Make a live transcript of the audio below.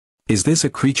Is this a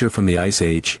creature from the Ice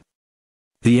Age?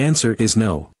 The answer is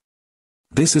no.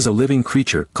 This is a living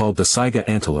creature called the Saiga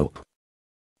antelope.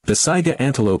 The Saiga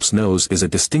antelope's nose is a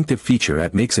distinctive feature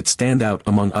that makes it stand out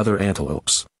among other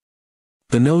antelopes.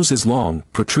 The nose is long,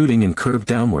 protruding and curved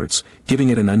downwards, giving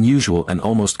it an unusual and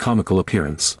almost comical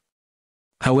appearance.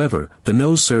 However, the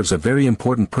nose serves a very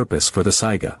important purpose for the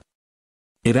Saiga.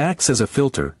 It acts as a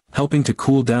filter, helping to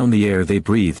cool down the air they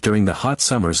breathe during the hot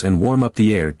summers and warm up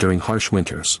the air during harsh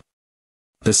winters.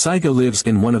 The Saiga lives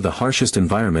in one of the harshest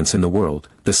environments in the world,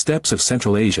 the steppes of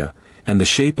Central Asia, and the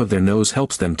shape of their nose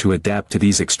helps them to adapt to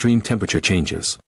these extreme temperature changes.